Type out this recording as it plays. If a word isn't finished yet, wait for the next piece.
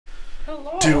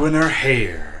Hello. Doing her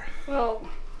hair. Well,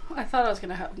 I thought I was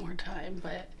gonna have more time,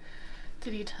 but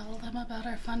did you tell them about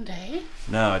our fun day?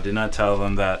 No, I did not tell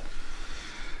them that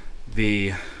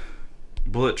the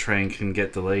bullet train can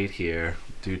get delayed here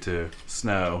due to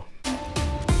snow.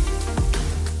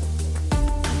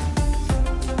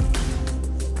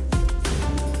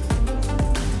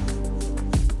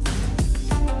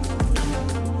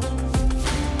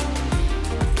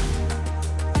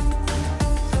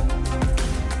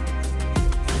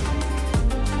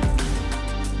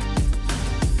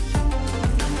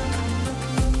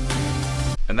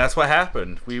 And that's what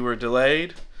happened. We were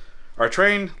delayed. Our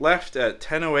train left at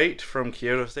 10:08 from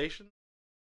Kyoto Station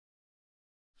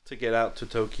to get out to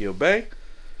Tokyo Bay.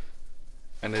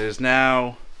 And it is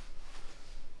now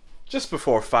just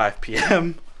before 5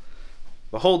 p.m.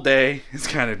 The whole day is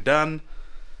kind of done.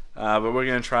 But we're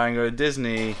going to try and go to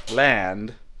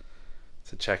Disneyland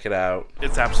to check it out.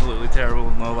 It's absolutely terrible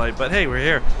in low light, but hey, we're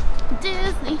here.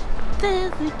 Disney.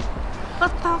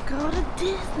 Let's all go to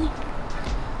Disney.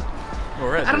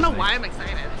 We're at I don't know Disney. why I'm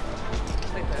excited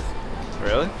like this.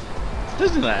 Really?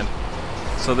 Disneyland.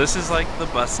 So this is like the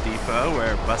bus depot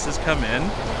where buses come in.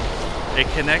 It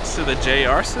connects to the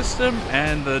JR system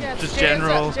and the just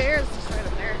general. JR is just right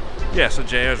up there. Yeah, so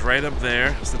JR is right up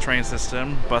there. It's the train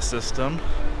system, bus system.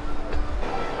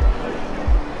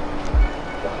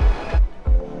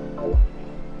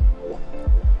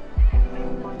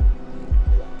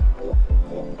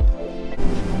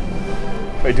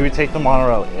 Wait, do we take the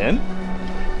monorail in?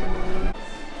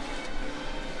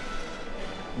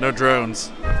 No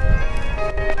drones.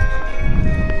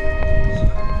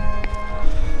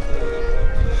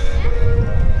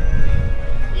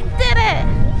 We did it!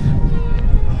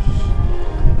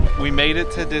 We made it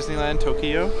to Disneyland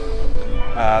Tokyo.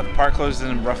 The park closes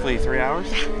in roughly 3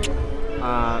 hours.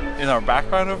 In our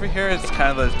background over here, it's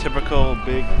kind of the typical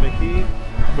big Mickey,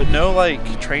 but no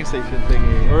like train station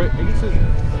thingy. Or I guess is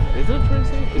it a train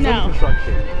station? It's No. under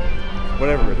construction.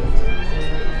 Whatever it is.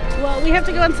 Well, we have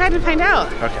to go inside and find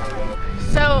out. Okay.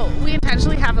 So we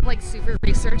intentionally haven't like super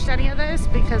researched any of this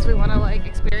because we want to like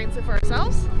experience it for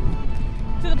ourselves.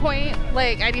 To the point,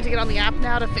 like I need to get on the app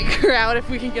now to figure out if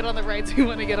we can get on the rides we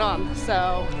want to get on.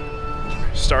 So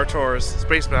Star Tours,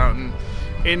 Space Mountain,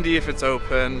 Indy if it's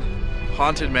open,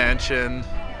 Haunted Mansion.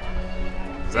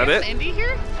 Is that it? Indy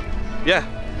here? Yeah.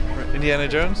 Indiana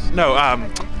Jones? No,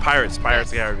 Pirates of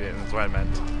the Caribbean is what I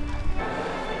meant.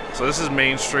 So this is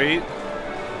Main Street.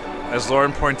 As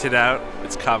Lauren pointed out,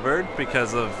 it's covered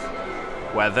because of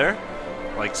weather,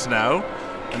 like snow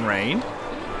and rain.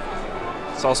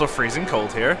 It's also freezing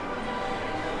cold here.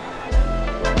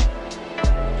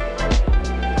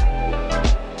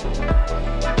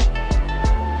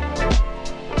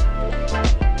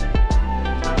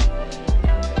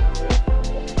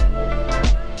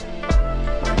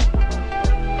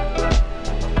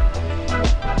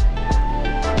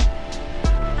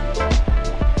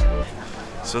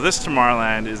 So this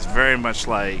Tomorrowland is very much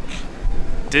like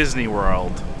Disney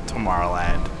World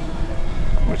Tomorrowland,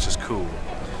 which is cool.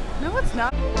 No, it's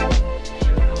not.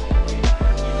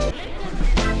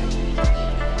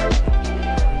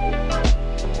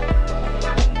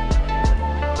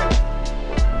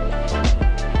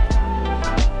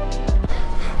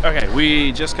 Okay,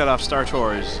 we just got off Star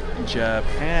Tours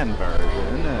Japan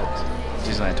version at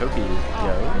Disneyland Tokyo,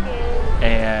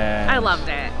 and I loved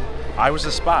it. I was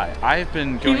a spy. I've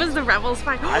been going. He was the rebel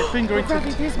spy. I've been going to.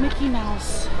 There's Mickey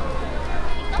Mouse.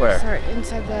 Where? Sorry,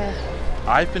 inside the.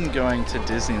 I've been going to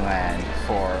Disneyland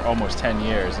for almost 10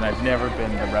 years, and I've never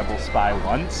been the rebel spy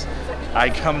once. I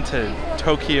come to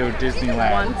Tokyo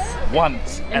Disneyland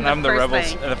once, and I'm the rebel.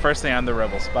 The first thing, I'm the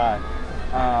rebel spy.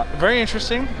 Very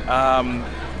interesting.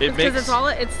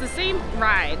 It's the same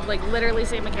ride, like literally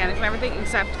same mechanics and everything,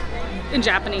 except in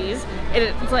Japanese. And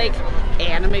it's like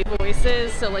anime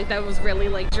voices, so like that was really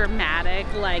like dramatic,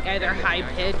 like either high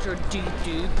pitch or deep.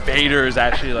 Vader is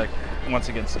actually like once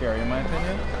again scary in my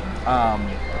opinion.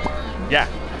 Yeah,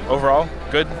 overall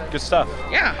good stuff.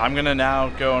 Yeah. I'm gonna now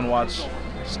go and watch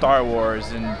Star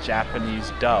Wars in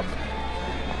Japanese dub.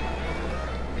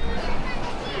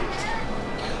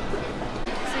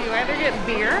 So you either get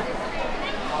beer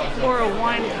or a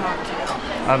wine cocktail.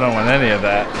 I don't want any of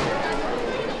that.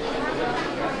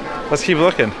 Let's keep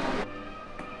looking.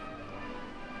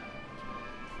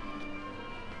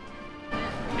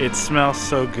 It smells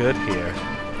so good here.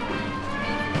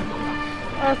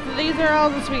 So these are all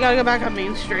this. We gotta go back on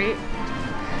Main Street.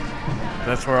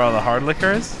 That's where all the hard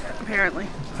liquor is? Apparently.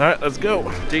 Alright, let's go.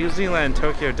 Disneyland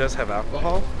Tokyo does have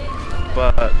alcohol,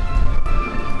 but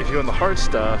if you want the hard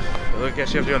stuff, I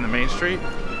guess you have to go on the main street.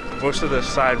 Most of the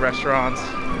side restaurants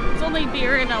it's only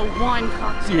beer and a wine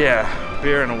cocktail. Yeah,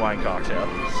 beer and a wine cocktail.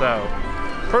 So,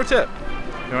 pro tip,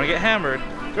 if you want to get hammered,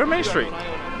 go to Main Street.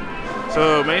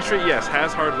 So Main Street, yes,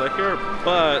 has hard liquor,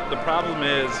 but the problem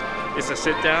is it's a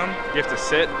sit down. You have to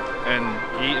sit and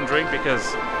eat and drink because,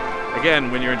 again,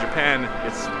 when you're in Japan,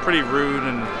 it's pretty rude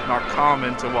and not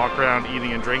common to walk around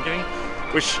eating and drinking,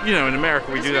 which, you know, in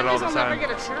America we do that all the time. I'll never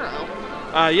get a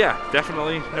churro. Yeah,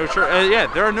 definitely no churro.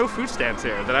 Yeah, there are no food stands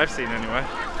here that I've seen anyway.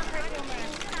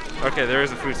 Okay, there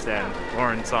is a food stand.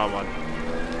 Lauren saw one,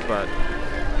 but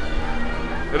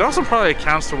it also probably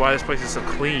accounts to why this place is so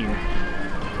clean.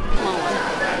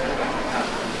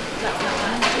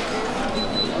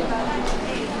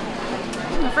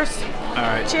 First, all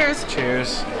right. Cheers.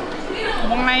 Cheers.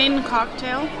 Wine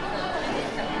cocktail.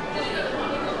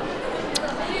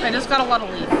 I just got a lot of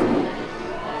leaf.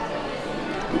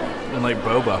 And like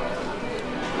boba.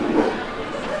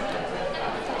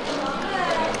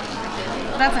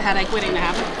 That's a headache waiting to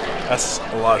happen. That's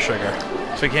a lot of sugar.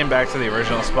 So we came back to the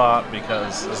original spot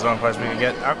because this is the only place we could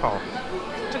get alcohol.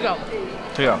 To go.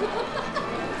 To go.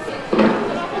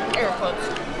 Air quotes.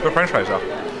 What french fries though?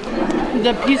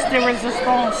 The piece de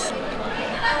resistance.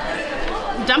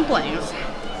 Dumplings.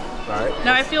 Alright.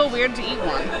 Now I feel weird to eat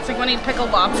one. It's like when you pick a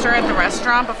lobster at the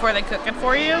restaurant before they cook it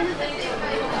for you.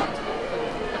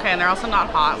 Okay, and they're also not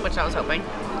hot, which I was hoping.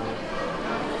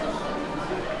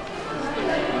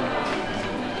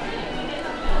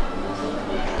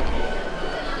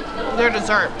 They're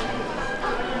dessert.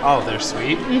 Oh, they're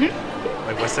sweet? Mm-hmm.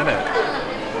 Like what's in it?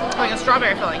 Like a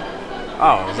strawberry filling.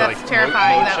 Oh, is That's that like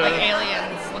terrifying that mocha? like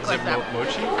aliens look Is like it that.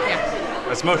 mochi? Yeah.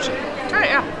 That's mochi. Try it,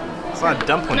 yeah. It's not a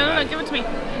dumpling. No, give it to me.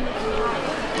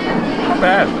 Not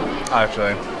bad,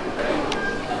 actually.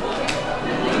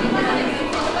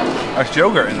 There's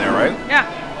yogurt in there, right? Yeah.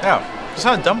 Yeah. It's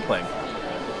not a dumpling.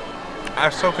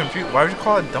 I'm so confused. Why would you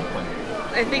call it a dumpling?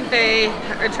 I think they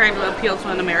are trying to appeal to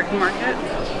an American market.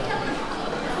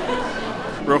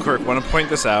 Real quick, want to point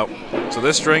this out. So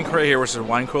this drink right here, which is a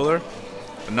wine cooler,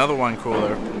 another wine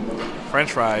cooler,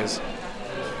 french fries,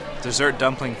 dessert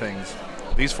dumpling things.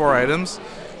 These 4 items,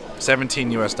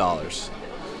 $17 US.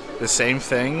 The same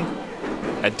thing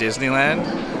at Disneyland,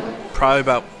 probably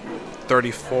about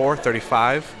 34,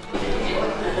 35.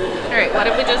 Alright, what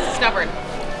have we just discovered?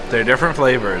 They're different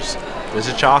flavors. This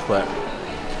is chocolate.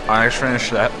 I just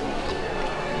finished that.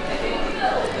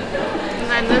 And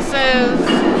then this is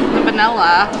the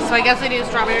vanilla. So I guess they do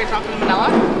strawberry, chocolate, and vanilla.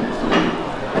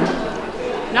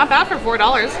 Not bad for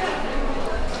 $4.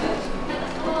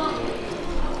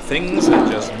 Things that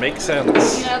just make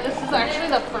sense. You know, this is actually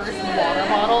the first water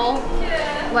bottle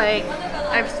like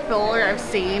I've spilled or I've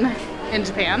seen in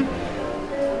Japan.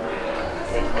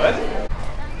 What?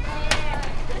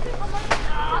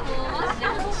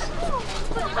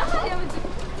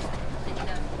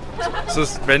 So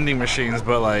it's vending machines,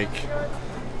 but like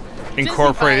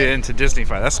incorporated into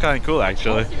Disney-fi. That's kind of cool,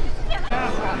 actually.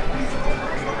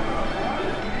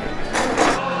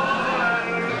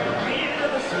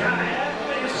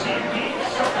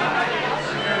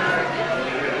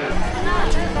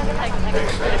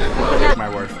 My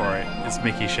word for it. It's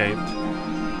Mickey shaped.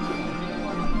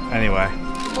 Anyway.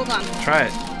 Hold on. Try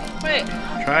it. Wait.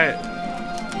 Try it.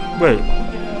 Wait.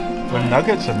 The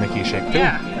nuggets are Mickey shaped too.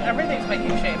 Yeah, everything's Mickey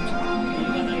shaped.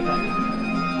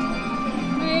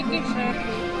 Mickey shaped.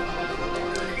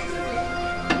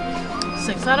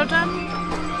 6 out of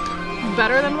 10.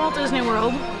 Better than Walt Disney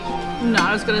World.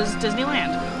 Not as good as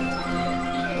Disneyland.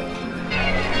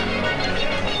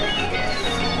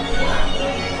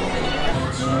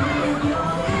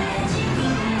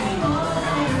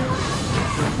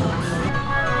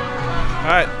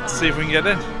 Alright, let's see if we can get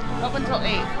in. Up until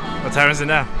 8. What time is it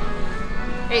now?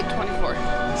 8:24.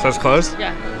 So it's closed?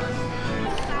 Yeah.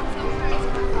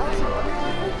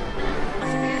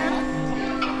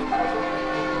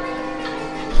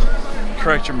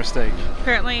 Correct your mistake.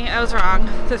 Apparently, I was wrong.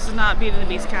 This is not Beauty and the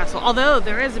Beast castle. Although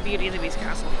there is a Beauty and the Beast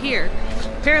castle here.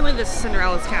 Apparently this is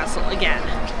Cinderella's castle again,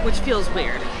 which feels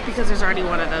weird because there's already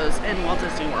one of those in Walt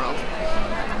Disney World.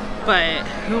 But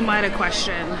who might have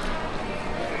questioned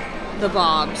the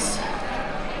Bobs?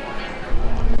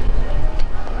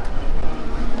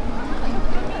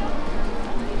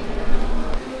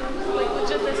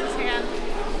 Which of this is hand?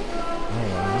 Oh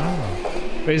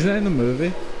wow. Wait, isn't that in the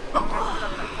movie?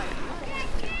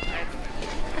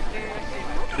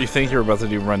 You think you're about to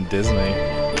do Run Disney.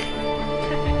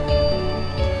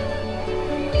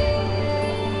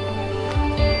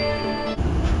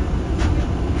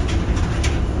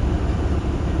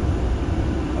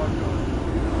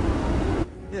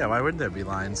 Yeah, why wouldn't there be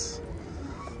lines?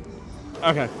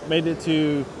 Okay, made it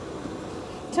to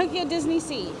Tokyo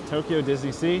DisneySea. Tokyo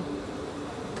DisneySea.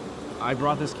 I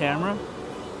brought this camera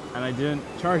and I didn't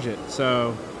charge it,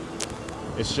 so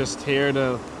it's just here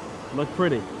to look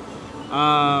pretty.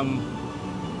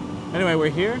 Anyway, we're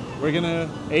here. We're gonna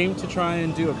aim to try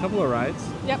and do a couple of rides.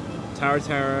 Yep. Tower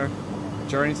Terror,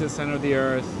 Journey to the Center of the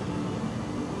Earth,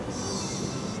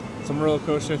 some roller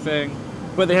coaster thing.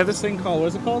 But they have this thing called, what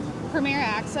is it called? Premier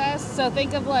Access. So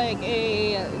think of like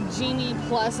a Genie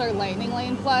Plus or Lightning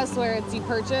Lane Plus, where it's you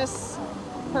purchase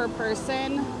per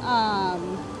person,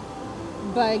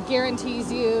 but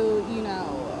guarantees you, you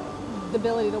know, the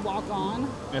ability to walk on.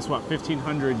 It's what,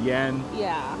 1,500 yen?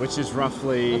 Yeah. Which is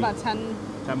roughly About 10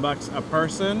 bucks a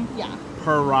person? Yeah.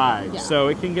 Per ride. Yeah. So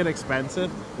it can get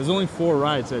expensive. There's only 4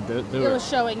 rides that do it. It was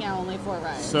showing, yeah, only 4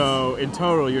 rides. So in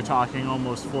total, you're talking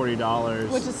almost $40.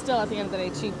 Which is still, at the end of the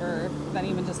day, cheaper than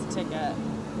even just a ticket.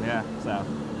 Yeah, so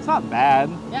it's not bad.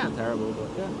 Yeah. Not terrible, but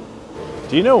yeah.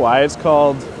 Do you know why it's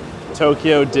called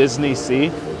Tokyo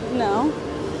DisneySea? No.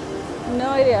 No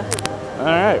idea. All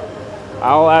right.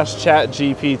 I'll ask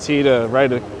ChatGPT to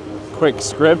write a quick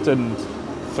script and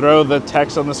throw the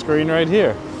text on the screen right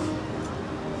here.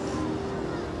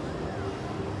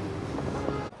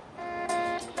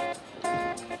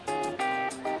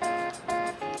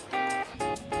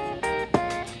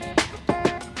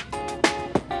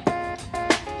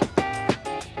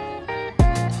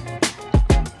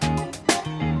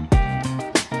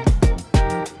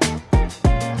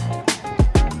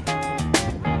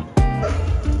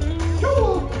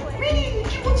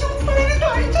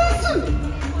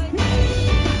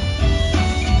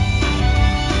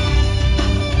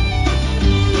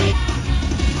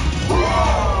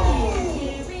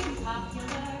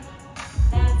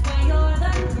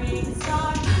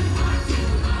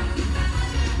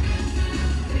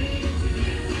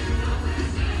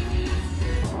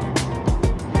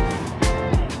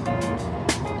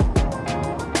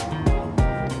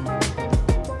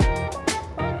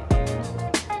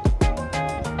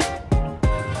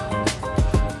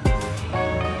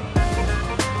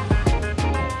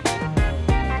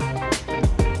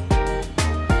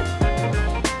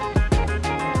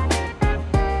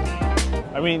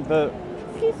 I mean, the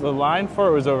line for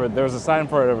it was over. There was a sign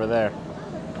for it over there.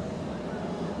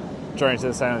 Journey to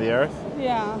the Center of the Earth.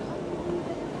 Yeah. All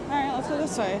right, let's go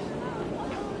this way.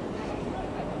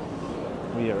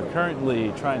 We are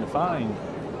currently trying to find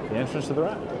the entrance to the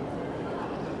ride.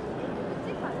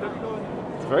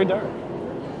 It's very dark.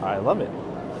 I love it.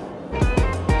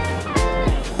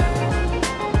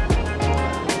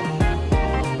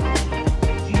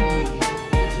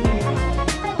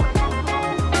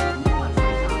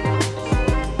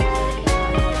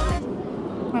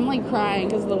 I'm like crying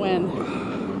because of the wind.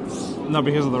 Not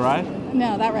because of the ride?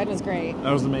 No, that ride was great.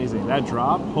 That was amazing. That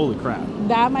drop, holy crap.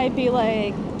 That might be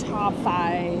like top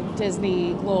 5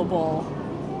 Disney global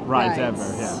Rides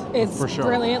ever, yeah. It's for sure.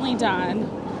 Brilliantly done.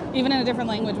 Even in a different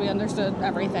language, we understood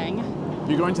everything.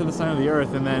 You're going to the Center of the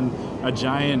Earth and then a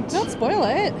giant... Don't spoil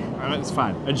it. It's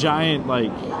fine. A giant,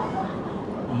 like,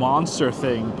 monster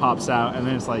thing pops out and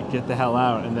then it's like, get the hell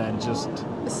out, and then just...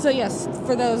 So yes,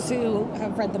 for those who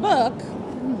have read the book,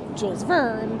 Jules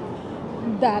Verne,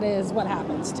 that is what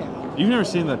happens to him. You've never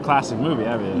seen the classic movie,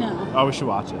 have you? No. Oh, we should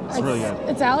watch it. It's really good.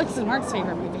 It's Alex and Mark's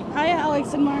favorite movie. Hi,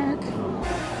 Alex and Mark.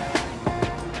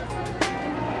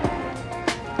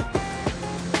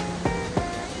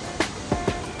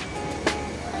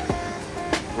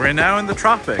 We're now in the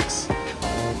tropics.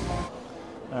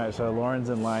 All right, so Lauren's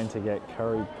in line to get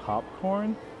curry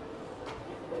popcorn.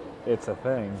 It's a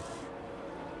thing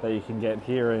that you can get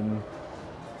here in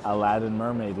Aladdin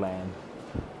Mermaid Land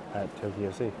at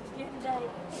Tokyo Sea.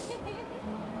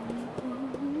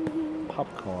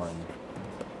 Popcorn.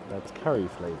 That's curry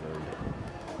flavored.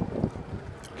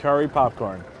 Curry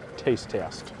popcorn. Taste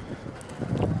test.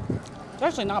 It's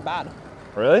actually not bad.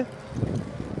 Really?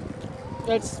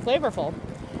 It's flavorful.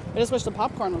 I just wish the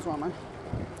popcorn was warmer.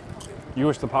 You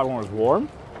wish the popcorn was warm?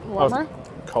 Warmer? Oh,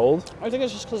 cold? I think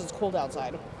it's just because it's cold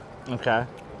outside. Okay.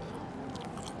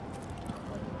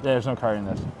 Yeah, there's no curry in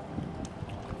this.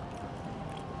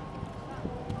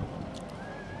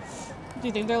 Do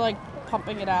you think they're like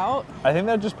pumping it out? I think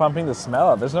they're just pumping the smell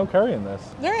out. There's no curry in this.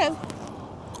 There is.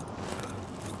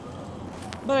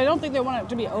 But I don't think they want it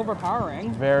to be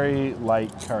overpowering. Very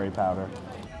light curry powder.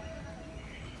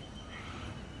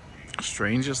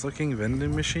 Strangest looking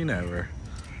vending machine ever.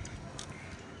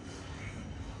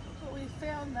 But we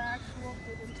found the actual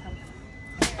hidden temple.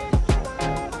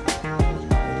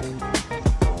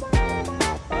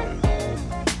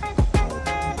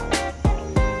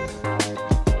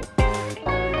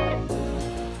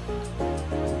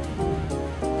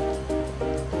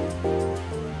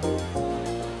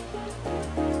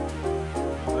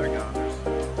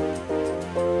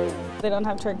 They don't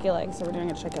have turkey legs, so we're doing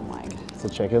a chicken leg. It's a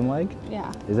chicken leg?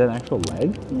 Yeah. Is that an actual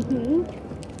leg? Mm-hmm.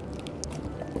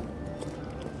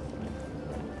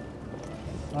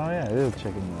 Oh yeah, it is a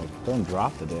chicken leg. Don't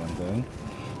drop the damn thing.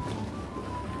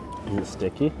 Is it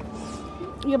sticky?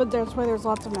 Yeah, but that's why there's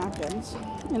lots of napkins.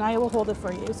 And I will hold it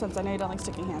for you since I know you don't like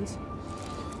sticky hands.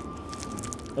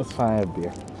 That's fine, I have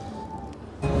beer.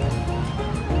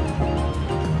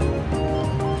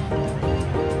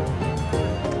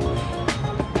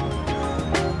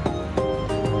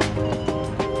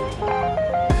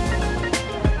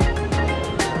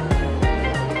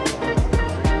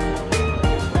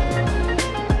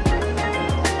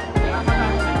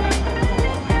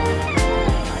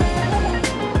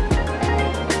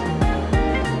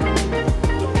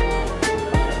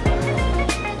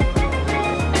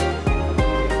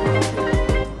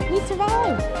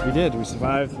 We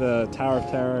survived the Tower of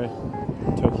Terror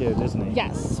Tokyo Disney.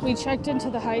 Yes, we checked into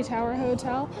the High Tower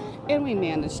Hotel and we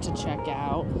managed to check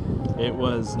out. It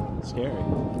was scary.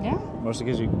 Yeah. Mostly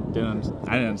because I didn't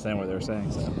understand what they were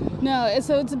saying. So. No,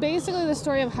 so it's basically the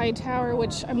story of High Tower,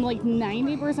 which I'm like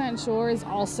 90% sure is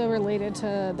also related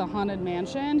to the Haunted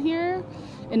Mansion here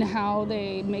and how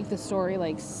they make the story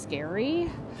like scary.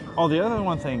 Oh, the other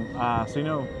one thing, so you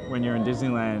know when you're in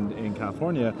Disneyland in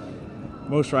California,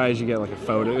 most rides you get like a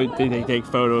photo, they take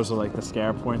photos of like the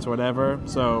scare points or whatever.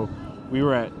 So we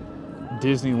were at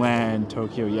Disneyland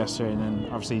Tokyo yesterday, and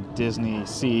then obviously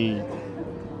DisneySea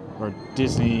or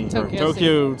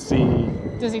Tokyo Sea.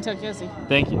 Disney Tokyo Sea.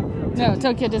 Thank you. No,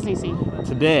 Tokyo DisneySea.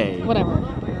 Today. Whatever.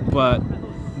 But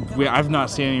I've not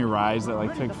seen any rides that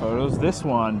like take photos. This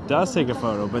one does take a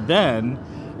photo, but then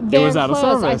it was out of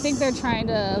service. I think they're trying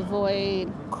to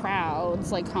avoid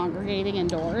crowds like congregating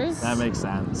indoors. That makes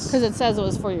sense. Because it says it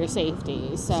was for your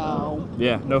safety, so.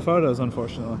 Yeah, no photos,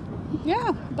 unfortunately.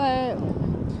 Yeah, but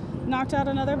knocked out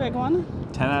another big one.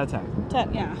 10 out of 10.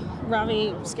 10, yeah.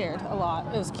 Ravi scared a lot.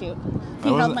 It was cute.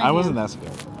 I wasn't that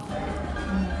scared.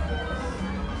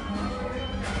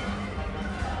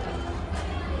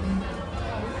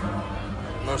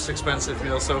 Most expensive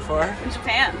meal so far? In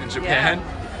Japan. In Japan?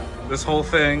 Yeah. This whole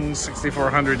thing,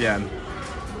 6,400 yen.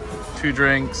 2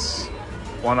 drinks,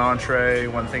 1 entree,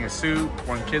 1 thing of soup,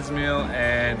 1 kids meal,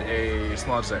 and a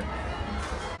small dessert.